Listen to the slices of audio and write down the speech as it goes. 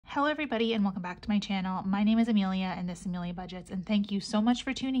Hello everybody and welcome back to my channel. My name is Amelia and this is Amelia Budgets, and thank you so much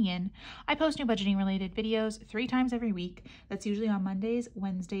for tuning in. I post new budgeting related videos 3 times every week. That's usually on Mondays,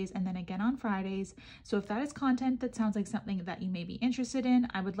 Wednesdays, and then again on Fridays. So if that is content that sounds like something that you may be interested in,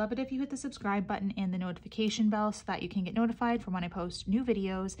 I would love it if you hit the subscribe button and the notification bell so that you can get notified from when I post new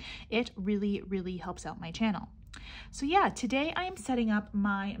videos. It really helps out my channel. So yeah, today I am setting up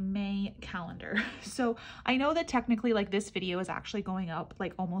my May calendar. So I know that technically like this video is actually going up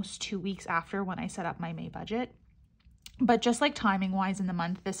like almost 2 weeks after when I set up my May budget. But just like timing wise in the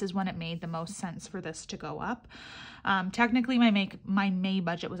month, this is when it made the most sense for this to go up. Technically my May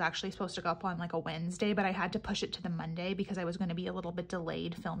budget was actually supposed to go up on like a Wednesday, but I had to push it to the Monday because I was going to be a little bit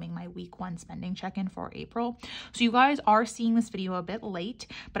delayed filming my week 1 spending check-in for April. So you guys are seeing this video a bit late,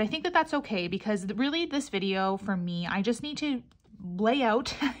 but I think that that's okay because really this video for me, I just need to lay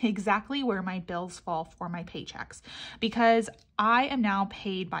out exactly where my bills fall for my paychecks because I am now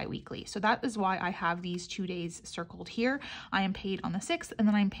paid bi-weekly. So that is why I have these 2 days circled here. I am paid on the 6th and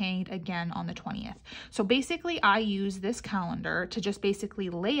then I'm paid again on the 20th. So basically I use this calendar to just basically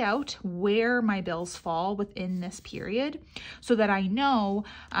lay out where my bills fall within this period so that I know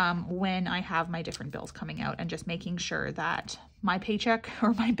when I have my different bills coming out and just making sure that my paycheck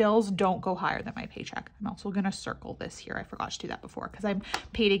or my bills don't go higher than my paycheck. I'm also going to circle this here. I forgot to do that before because I'm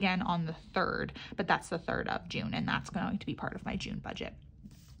paid again on the 3rd, but that's the 3rd of June and that's going to be part of my June budget.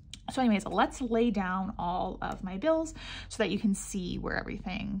 So anyways, let's lay down all of my bills so that you can see where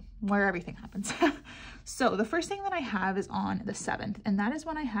everything happens. So the first thing that I have is on the 7th, and that is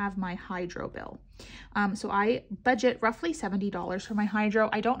when I have my hydro bill. So I budget roughly $70 for my hydro.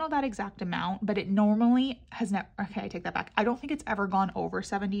 I don't know that exact amount, but it normally has never, okay, I take that back. I don't think it's ever gone over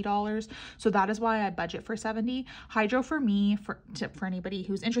 $70. So that is why I budget for 70. Hydro for me, for anybody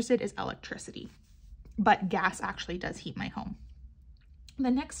who's interested, is electricity, but gas actually does heat my home. The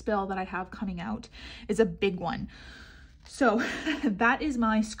next bill that I have coming out is a big one. So that is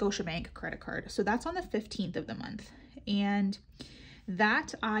my Scotiabank credit card. So that's on the 15th of the month. And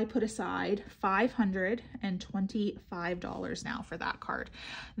that I put aside $525 now for that card.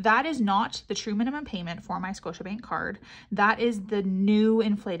 That is not the true minimum payment for my Scotiabank card. That is the new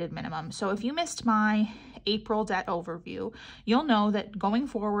inflated minimum. So if you missed my April debt overview, you'll know that going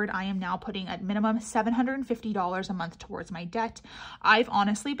forward, I am now putting at minimum $750 a month towards my debt. I've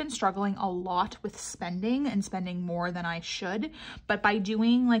honestly been struggling a lot with spending and spending more than I should, but by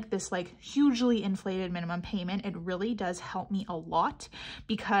doing like this like hugely inflated minimum payment, it really does help me a lot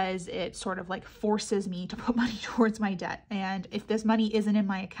because it sort of like forces me to put money towards my debt. And if this money isn't in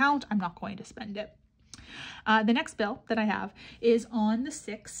my account, I'm not going to spend it. The next bill that I have is on the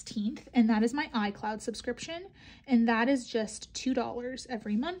 16th, and that is my iCloud subscription, and that is just $2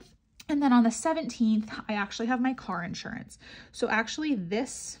 every month. And then on the 17th, I actually have my car insurance. So actually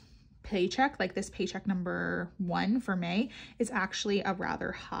this paycheck, like this paycheck number 1 for May, is actually a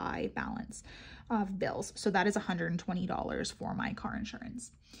rather high balance of bills. So that is $120 for my car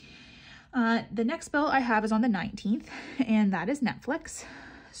insurance. The next bill I have is on the 19th, and that is Netflix.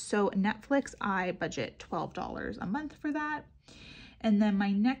 So Netflix, I budget $12 a month for that. And then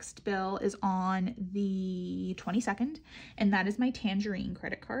my next bill is on the 22nd, and that is my Tangerine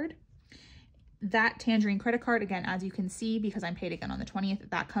credit card. That Tangerine credit card, again, as you can see, because I'm paid again on the 20th,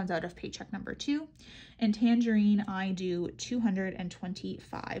 that comes out of paycheck number 2. And Tangerine, I do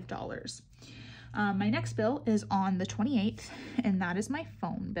 $225. My next bill is on the 28th, and that is my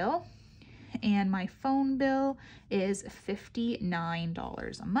phone bill. And my phone bill is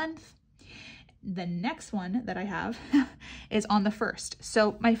 $59 a month. The next one that I have is on the 1st.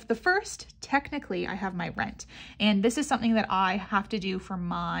 So the 1st, technically I have my rent, and this is something that I have to do for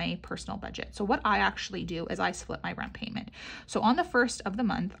my personal budget. So what I actually do is I split my rent payment. So on the 1st of the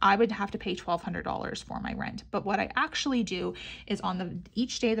month, I would have to pay $1,200 for my rent. But what I actually do is on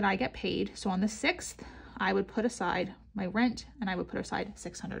each day that I get paid, so on the 6th, I would put aside my rent and I would put aside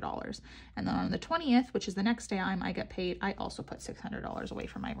 $600. And then on the 20th, which is the next day I get paid, I also put $600 away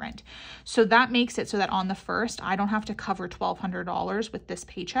for my rent. So that makes it so that on the 1st, I don't have to cover $1,200 with this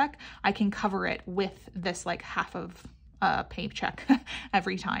paycheck. I can cover it with this like half of paycheck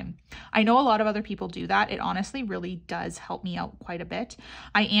every time. I know a lot of other people do that. It honestly really does help me out quite a bit.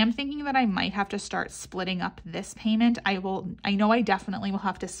 I am thinking that I might have to start splitting up this payment. I know I definitely will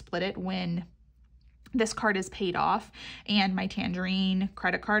have to split it when this card is paid off and my Tangerine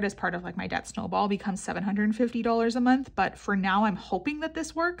credit card as part of like my debt snowball becomes $750 a month. But for now, I'm hoping that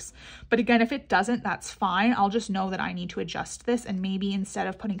this works. But again, if it doesn't, that's fine. I'll just know that I need to adjust this, and maybe instead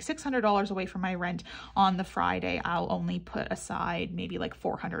of putting $600 away from my rent on the Friday, I'll only put aside maybe like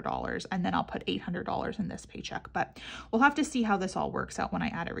 $400, and then I'll put $800 in this paycheck. But we'll have to see how this all works out when I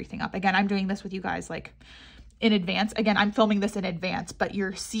add everything up. Again, I'm doing this with you guys like in advance. Again, I'm filming this in advance, but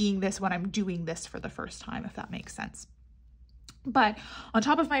you're seeing this when I'm doing this for the first time, if that makes sense. But on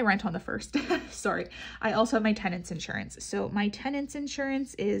top of my rent on the first, sorry, I also have my tenant's insurance. So my tenant's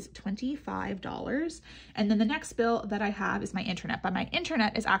insurance is $25. And then the next bill that I have is my internet, but my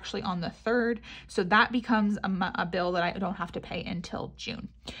internet is actually on the 3rd. So that becomes a bill that I don't have to pay until June.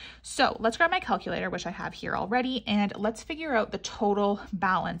 So let's grab my calculator, which I have here already, and let's figure out the total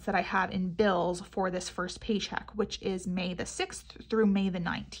balance that I have in bills for this first paycheck, which is May the 6th through May the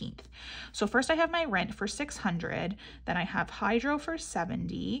 19th. So first I have my rent for $600, then I have hydro for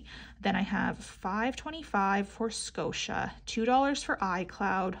 $70, then I have $5.25 for Scotia, $2 for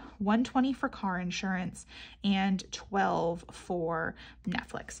iCloud, $120 for car insurance, and $12 for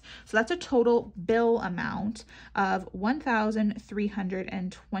Netflix. So that's a total bill amount of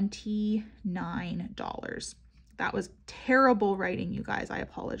 $1,329. That was terrible writing, you guys. I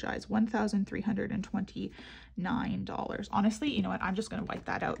apologize. $1,329. Honestly, you know what? I'm just going to wipe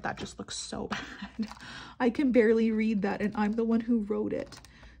that out. That just looks so bad. I can barely read that, and I'm the one who wrote it.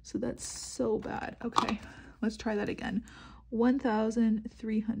 So that's so bad. Okay, let's try that again.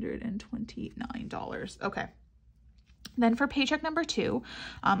 $1,329. Okay. Then for paycheck number 2,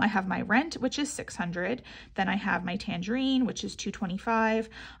 I have my rent, which is $600. Then I have my Tangerine, which is $225.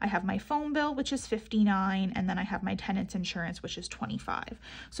 I have my phone bill, which is $59. And then I have my tenant's insurance, which is $25.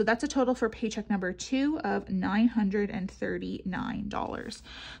 So that's a total for paycheck number 2 of $939.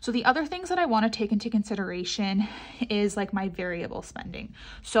 So the other things that I want to take into consideration is like my variable spending.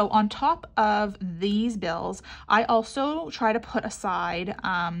 So on top of these bills, I also try to put aside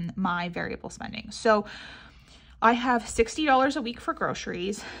my variable spending. So I have $60 a week for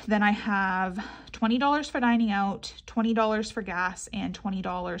groceries. Then I have $20 for dining out, $20 for gas, and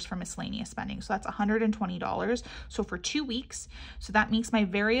 $20 for miscellaneous spending. So that's $120. So for 2 weeks, so that makes my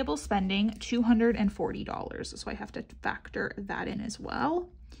variable spending $240. So I have to factor that in as well.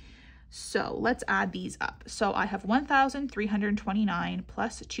 So let's add these up. So I have 1,329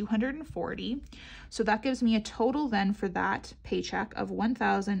 plus 240. So that gives me a total then for that paycheck of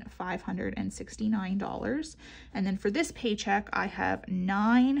 $1,569. And then for this paycheck, I have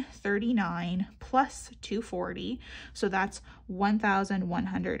 939 plus 240. So that's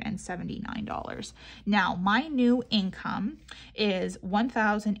 $1,179. Now my new income is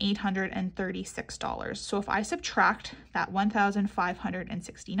 $1,836. So if I subtract that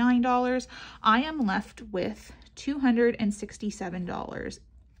 $1,569, I am left with $267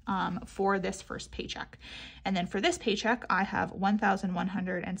 for this first paycheck. And then for this paycheck, I have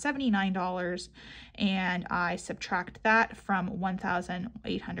 $1,179, and I subtract that from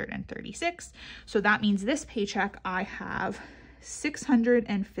 1,836. So that means this paycheck, I have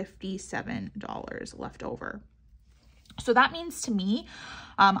 $657 left over. So that means to me,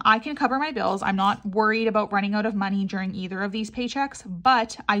 I can cover my bills. I'm not worried about running out of money during either of these paychecks,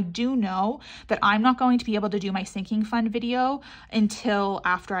 but I do know that I'm not going to be able to do my sinking fund video until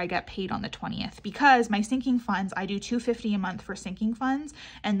after I get paid on the 20th, because my sinking funds, I do $250 a month for sinking funds,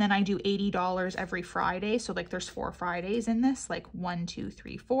 and then I do $80 every Friday. So like there's 4 Fridays in this, like 1, 2,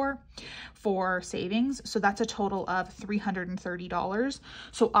 3, 4 for savings. So that's a total of $330.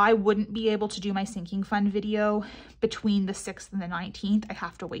 So I wouldn't be able to do my sinking fund video between the 6th and the 19th. I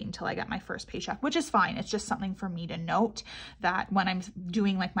have to wait until I get my first paycheck, which is fine. It's just something for me to note that when I'm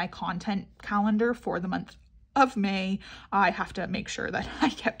doing like my content calendar for the month of May, I have to make sure that I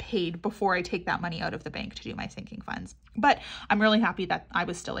get paid before I take that money out of the bank to do my sinking funds. But I'm really happy that I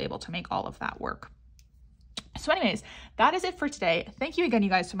was still able to make all of that work. So anyways, that is it for today. Thank you again, you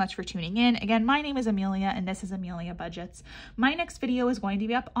guys, so much for tuning in. Again, my name is Amelia, and this is Amelia Budgets. My next video is going to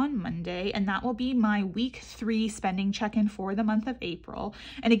be up on Monday, and that will be my week 3 spending check-in for the month of April.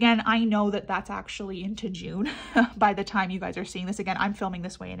 And again, I know that that's actually into June by the time you guys are seeing this. Again, I'm filming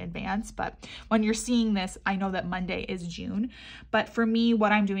this way in advance, but when you're seeing this, I know that Monday is June. But for me,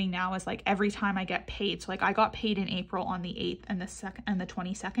 what I'm doing now is like every time I get paid. So like I got paid in April on the 8th and the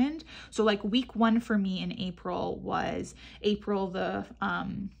 22nd. So like week 1 for me in April was April 8th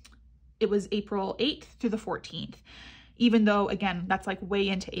through the 14th. even though, again, that's like way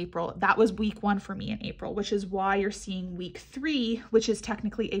into April. That was week 1 for me in April, which is why you're seeing week 3, which is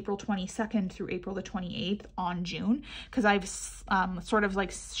technically April 22nd through April the 28th on June, because I've sort of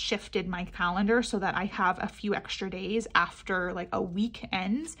like shifted my calendar so that I have a few extra days after like a week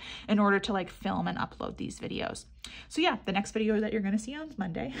ends in order to like film and upload these videos. So yeah, the next video that you're going to see on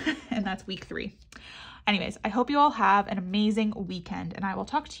Monday, and that's week 3. Anyways, I hope you all have an amazing weekend, and I will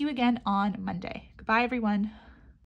talk to you again on Monday. Goodbye, everyone.